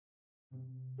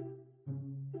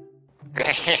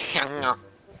Hey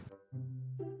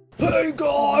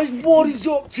guys, what is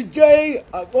up today?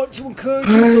 I want to encourage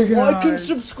you to like and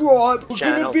subscribe. We're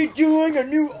gonna be doing a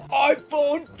new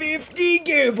iPhone 50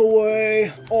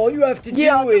 giveaway. All you have to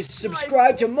do is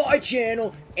subscribe to my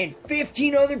channel and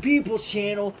 15 other people's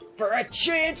channel for a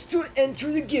chance to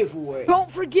enter the giveaway.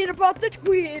 Don't forget about the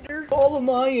Twitter. Follow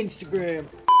my Instagram.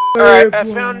 Alright, I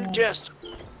found the chest.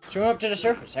 Swim up to the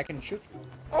surface, I can shoot you.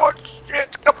 Oh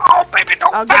shit, come on baby,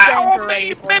 don't die on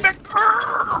me, baby.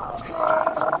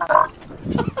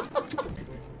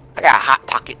 I got a hot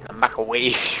pocket in the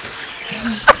microwave.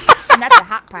 And that's a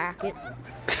hot pocket.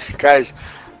 Guys,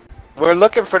 we're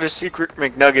looking for the secret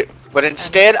McNugget, but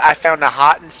instead I found a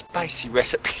hot and spicy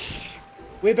recipe.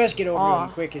 We best get over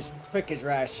him quick as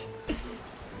rice.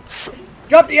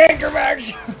 Drop the anchor,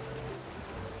 Max!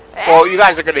 Well, you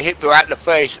guys are gonna hit me right in the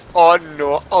face. Oh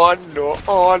no, oh no,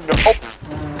 oh no. Oh.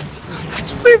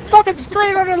 We fucking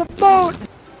straight under the boat.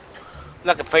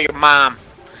 Looking for your mom.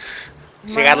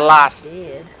 She got lost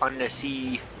on the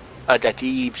sea of the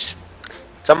Thieves.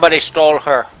 Somebody stole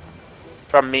her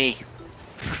from me.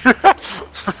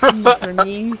 From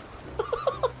me?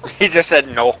 He just said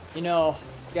no. You know,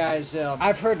 guys,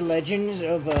 I've heard legends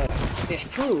of this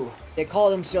crew. They call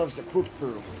themselves the Poop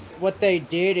Crew. What they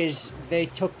did is they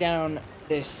took down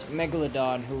this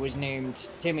Megalodon who was named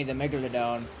Timmy the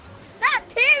Megalodon. Not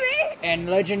Timmy! And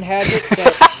legend has it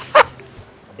that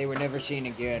they were never seen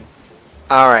again.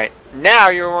 Alright, now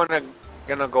you're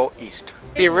gonna go east.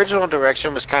 The original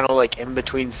direction was kind of like in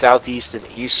between southeast and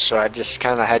east, so I just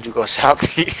kind of had you go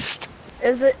southeast.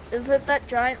 Is it that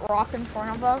giant rock in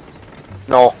front of us?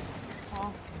 No.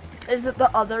 Oh. Is it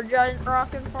the other giant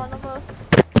rock in front of us?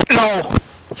 No!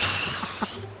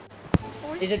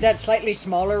 Is it that slightly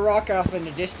smaller rock off in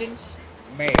the distance?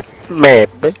 Maybe.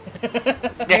 Maybe.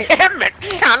 Damn it!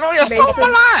 I know you stole my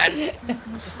line!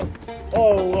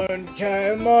 Oh, one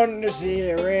time on the sea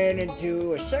I ran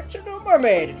into a sexual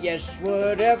mermaid. Yes,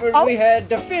 whatever, we had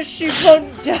the fishy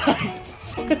fun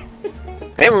times. Then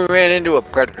we ran into a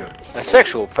predator. A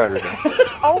sexual predator.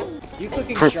 Oh! You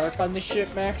cooking shark on this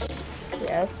ship, Max?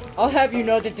 Yes. I'll have you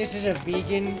know that this is a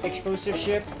vegan exclusive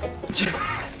ship.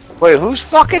 Wait, who's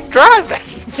fucking driving?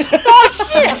 Oh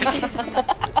shit!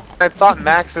 I thought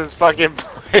Max was fucking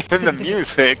playing the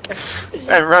music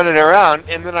and running around,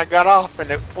 and then I got off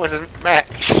and it wasn't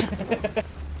Max.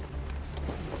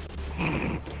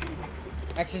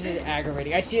 Max is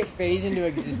aggravating. I see it phase into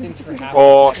existence for half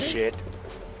Oh a second. shit.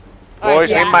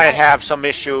 Boys, we might have some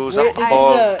issues.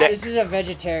 This is a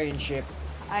vegetarian ship.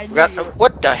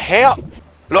 What the hell?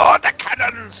 Lord, the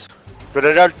cannons! Oh,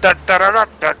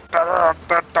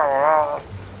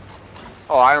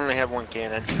 I only have one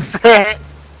cannon.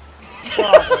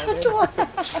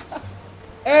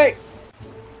 Hey!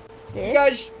 You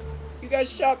guys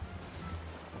stop.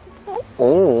 Oh.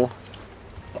 Oh,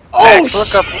 Max,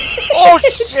 look up. Oh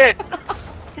shit!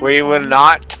 We will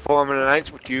not form an alliance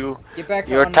with you.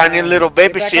 You're a tiny little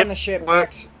baby ship.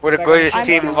 We're the greatest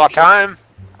team of all time.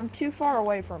 I'm too far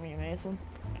away from you, Mason.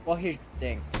 Well, here's the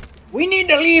thing. We need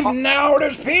to leave now.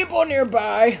 There's people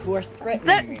nearby who are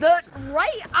threatening me. The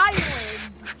right island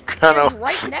Kind of.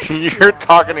 right next to You're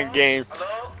talking in game.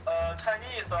 Hello,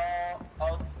 Chinese or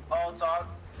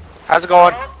How's it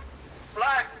going?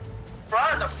 Flag,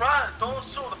 front, don't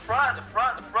shoot the front.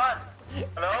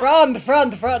 Hello?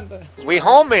 Front. We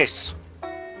homies.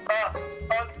 Can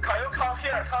you come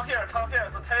here,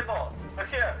 the table,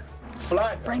 here.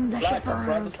 Flag. Bring the ship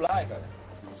around. Flag.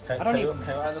 Can you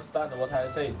understand what I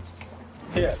say?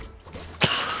 Here.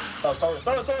 Oh, sorry.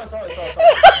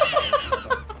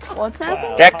 What's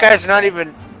happening? That guy's not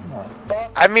even.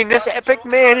 I mean, this epic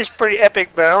man is pretty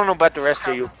epic, but I don't know about the rest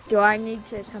of you. Do I need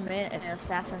to commit an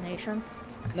assassination?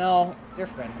 No, you're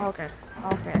friend. Okay.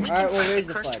 Alright, we'll raise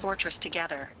the flag. Fortress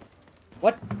together.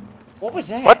 What was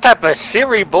that? What type of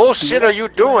Siri bullshit are you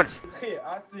doing? Here,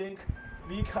 I think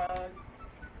we can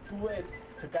do it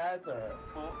together.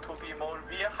 To be more,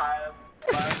 we have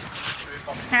 1, 2, 3,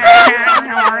 4.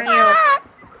 How are you?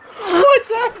 What's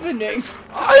happening?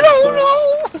 I don't know.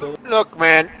 Look,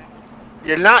 man,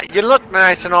 you look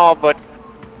nice and all, but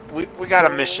we got a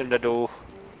mission to do.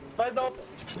 Why not?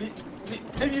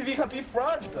 Maybe we can be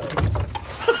friends.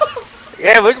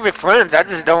 Yeah, we can be friends. I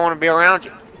just don't want to be around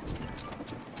you.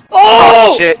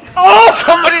 Oh! Shit! Oh!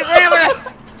 Somebody's aiming!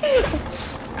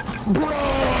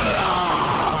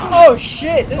 Oh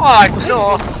shit! This is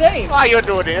insane. Why you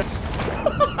doing this?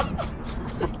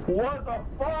 What the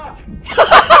fuck?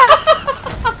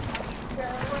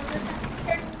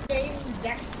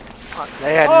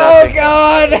 They had Oh nothing.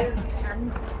 god!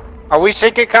 Are we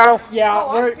sinking, Kyle? Yeah,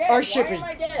 our ship is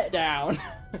down.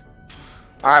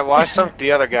 Alright, well I sunk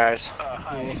the other guys.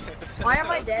 Hi. Why am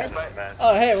I dead?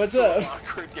 Oh, hey, what's up?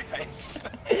 Awkward, guys.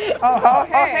 Oh,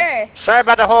 hey. Sorry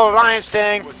about the whole alliance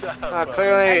thing. What's up?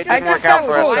 Clearly it I didn't work just out got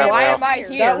for us bored. that Why well. am I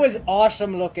here? That was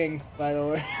awesome looking, by the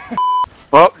way.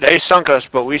 Well, they sunk us,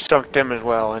 but we sunk them as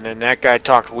well, and then that guy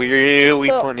talked really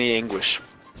funny English.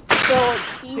 So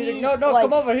He's like, no,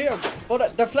 come over here. Hold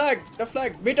up, the flag,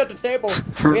 meet at the table.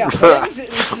 We are friends.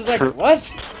 It's just like,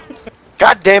 what?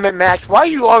 God damn it, Max, why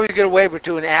you always get away with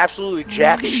doing absolutely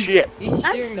jack shit? He's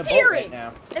steering the boat right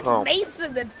now. It's Oh.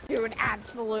 Mason that's doing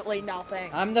absolutely nothing.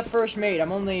 I'm the first mate.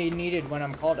 I'm only needed when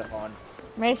I'm called upon.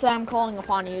 Mason, I'm calling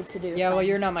upon you to do. Yeah, well,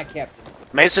 you're not my captain.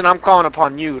 Mason, I'm calling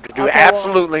upon you to do Okay,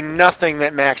 absolutely nothing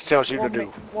that Max tells you to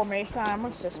do. Well, Mason, I'm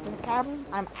assistant captain.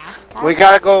 I'm ass captain. We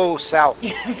gotta go south.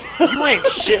 You ain't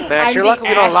shit, Max. I'm You're the lucky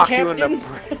we don't ass lock you in captain.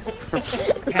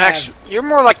 the... Max, you're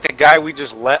more like the guy we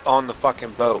just let on the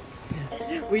fucking boat.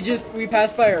 We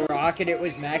passed by a rock and it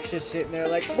was Max just sitting there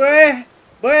like, where?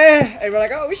 And we're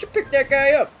like, oh, we should pick that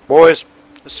guy up. Boys,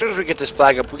 as soon as we get this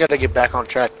flag up, we gotta get back on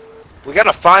track. We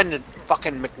gotta find the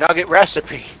fucking McNugget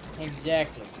recipe.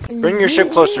 Exactly. Bring your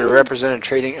ship closer to represent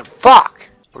trading and fuck!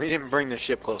 We didn't bring the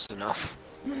ship close enough.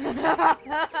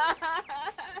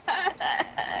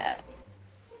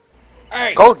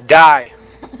 Alright. Go die!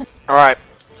 Alright.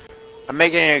 I'm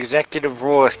making an executive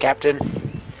rule as captain.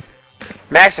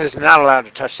 Max is not allowed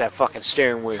to touch that fucking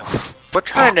steering wheel. We're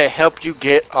trying to help you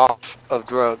get off of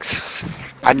drugs.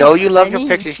 I know you love your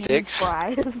pixie sticks.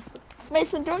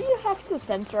 Mason, don't you have to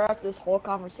censor out this whole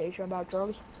conversation about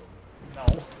drugs? No.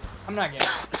 I'm not getting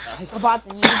criticized. About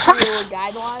the YouTube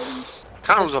guidelines?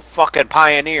 Connor's a fucking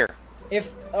pioneer.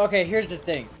 Okay, here's the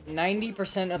thing.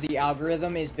 90% of the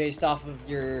algorithm is based off of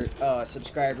your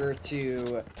subscriber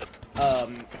to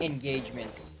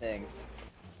engagement thing.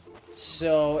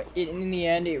 So in the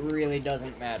end, it really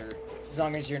doesn't matter as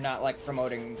long as you're not like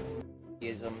promoting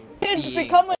ism. Kids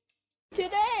become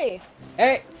today.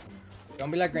 Hey, don't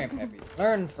be like Grandpappy.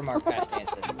 Learn from our past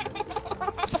ancestors.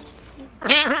 Good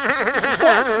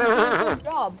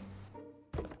job.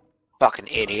 Fucking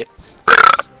idiot.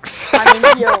 I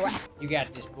mean, you're right. You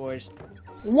got this, boys.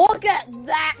 Look at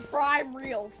that prime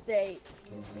real estate.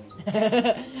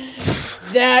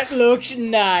 That looks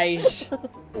nice.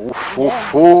 Oof,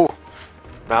 oof, oof.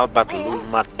 Now I'm about to lose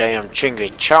my damn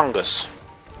chingy chongas.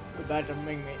 About to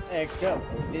make me act up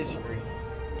on this street.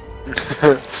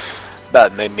 About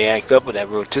to make me act up with that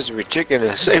rotisserie chicken in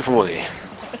a safe way.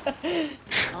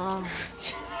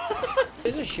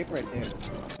 There's a ship right there.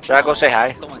 Should I go say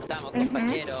hi?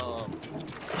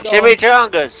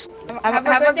 Chimichangas! Have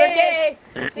a good day.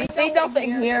 See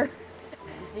nothing here.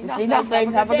 See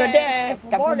nothing. Have a good day.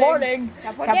 Good morning.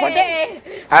 Have a good day.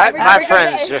 My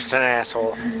friend's just an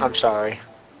asshole. I'm sorry.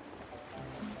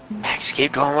 Max,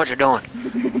 keep doing what you're doing.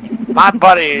 My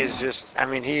buddy is just, I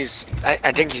mean,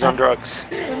 I think he's on drugs.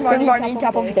 Good morning.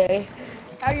 Have a good day.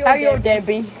 How you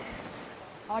Debbie?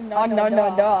 Oh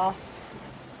no.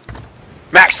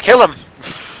 Max, kill him!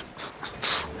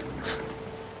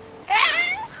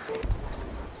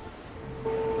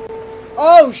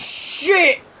 Oh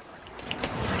shit!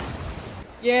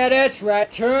 Yeah, that's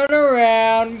right. Turn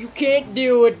around. You can't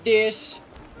deal with this.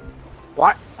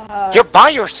 What? You're by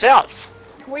yourself.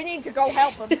 We need to go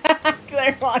help him.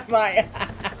 They're on my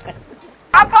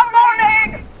I'm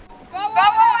promoting! Go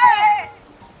away!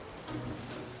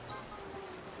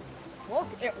 Look,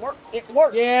 it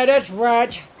worked. Yeah, that's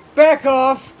right. Back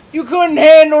off. You couldn't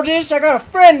handle this. I got a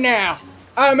friend now.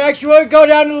 I'm actually go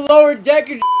down to the lower deck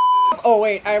and oh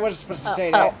wait, I wasn't supposed to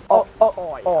say that.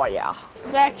 Oh yeah.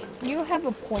 Zach, you have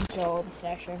a Plinko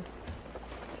obsession.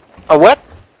 A what?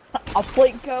 A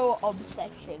Plinko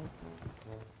obsession.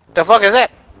 The fuck is that?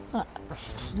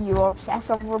 You obsess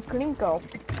over Plinko.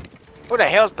 What the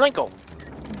hell's Blinko?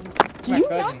 Do My you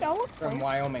cousin not know? from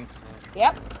Wyoming.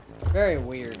 Yep. Very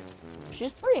weird.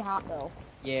 She's pretty hot though.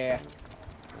 Yeah.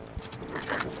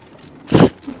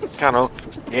 Kind of.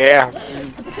 Yeah.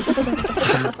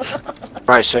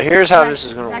 Right, so here's how this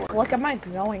is gonna Zach, work. look at my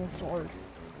glowing sword.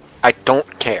 I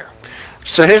don't care.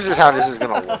 So this is how this is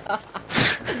gonna work.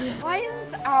 Why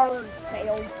is our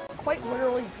sails quite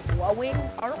literally glowing?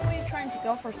 Aren't we trying to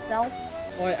go for stealth?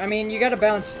 Well, I mean, you gotta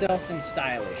balance stealth and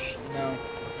stylish, you know?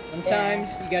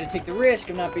 Sometimes you gotta take the risk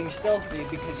of not being stealthy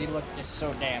because you look just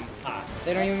so damn hot.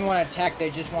 They don't even want to attack, they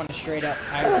just want to straight up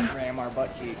pirate ram our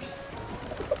butt cheeks.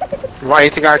 Why do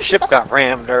you think our ship got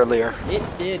rammed earlier? It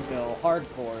did, though,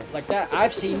 hardcore. Like that,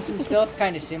 I've seen some stuff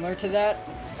kind of similar to that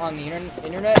on the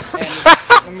internet, and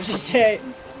let me just say,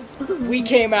 we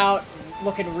came out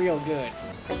looking real good.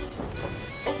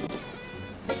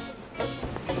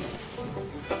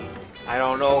 I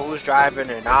don't know who's driving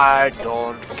and I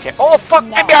don't care. Oh fuck,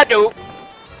 maybe I do.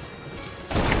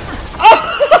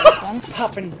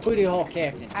 Popping booty hole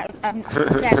captain. Zach,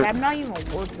 I'm not even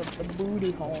worth the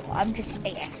booty hole. I'm just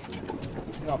ass.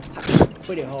 No, popping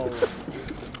booty hole.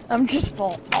 I'm just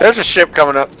full. There's a ship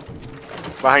coming up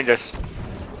behind us.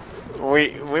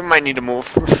 We might need to move.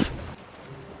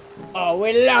 Oh,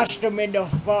 we lost them in the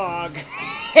fog.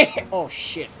 Oh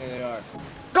shit, there they are.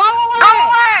 Go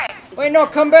away! Wait, no,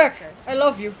 come back. I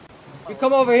love you. You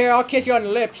come over here, I'll kiss you on the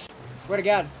lips. Swear to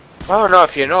God. I don't know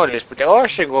if you know this, but the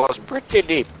ocean goes pretty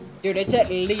deep. Dude, it's at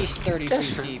least 30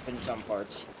 feet deep in some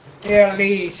parts. At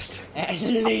least. At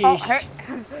least.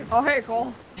 Oh, hey,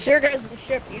 Cole. Here goes the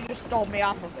ship you just stole me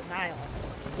off of an island.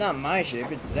 Not my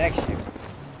ship, it's Zach's ship.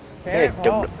 Hey,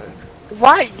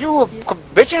 why you were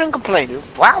bitching and complaining?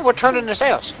 Why we're turning the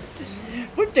sails?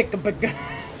 What the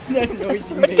that noise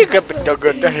you made. Is that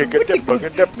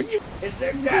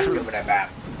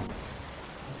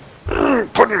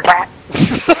Pudding pop.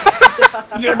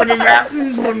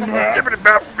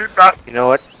 You know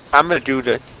what? I'm gonna do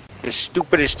the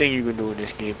stupidest thing you can do in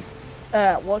this game.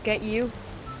 Look at you.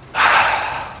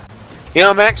 You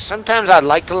know, Max, sometimes I'd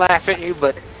like to laugh at you,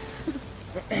 but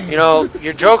you know,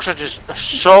 your jokes are just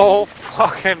so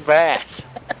fucking bad.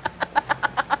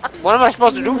 What am I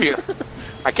supposed to do here?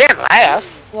 I can't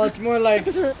laugh. Well, it's more like,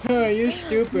 oh, you're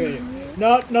stupid.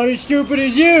 Not as stupid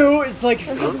as you. It's like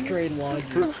 5th grade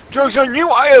logic. Joke's on you.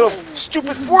 I have a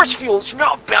stupid force field, so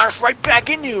now it bounced right back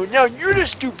into you. Now you're the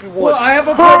stupid one. Well, I have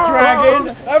a pet dragon.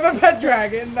 I have a pet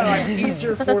dragon. No, I eats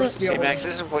your force field. Say, Max,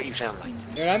 this is what you sound like.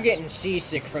 Dude, I'm getting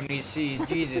seasick from these seas.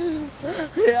 Jesus.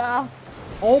 Yeah.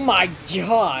 Oh my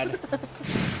God.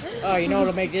 Oh, you know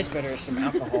what'll make this better? Some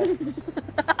alcohol.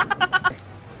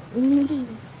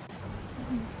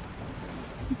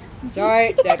 It's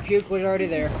alright. That puke was already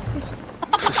there.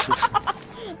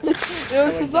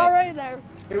 It was already there.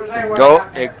 Go.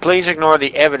 Please ignore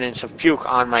the evidence of puke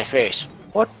on my face.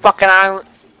 What fucking island?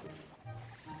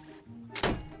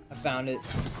 I found it.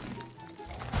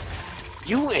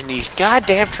 You and these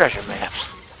goddamn treasure maps.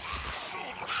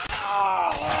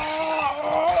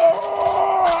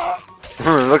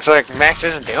 Looks like Max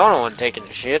isn't the only one taking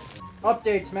the shit.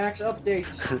 Updates, Max.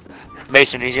 Updates.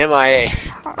 Mason, he's MIA.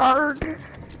 Hard.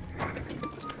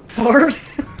 Hard?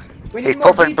 We need He's more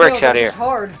pumping detail, bricks out this here. is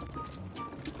hard.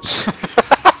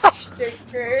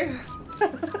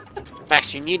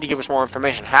 Max, you need to give us more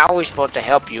information. How are we supposed to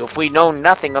help you if we know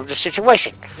nothing of the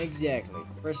situation? Exactly.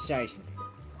 Precisely.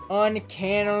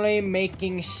 Uncannily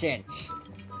making sense.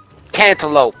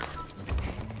 Cantaloupe.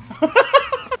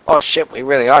 Oh shit, we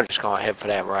really are just going to head for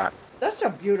that rock. That's a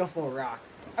beautiful rock.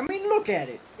 I mean, look at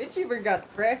it. It's even got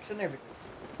cracks and everything.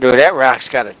 Dude, that rock's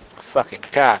got a fucking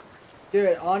cock.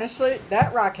 Dude, honestly,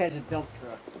 that rock has a dump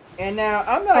truck. And now,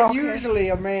 I'm not usually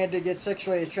a man to get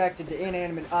sexually attracted to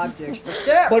inanimate objects, but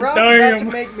that rock is about to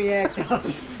make me act up.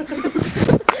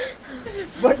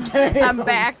 But damn. I'm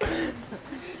back.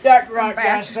 That rock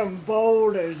got some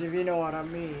boulders, if you know what I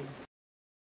mean.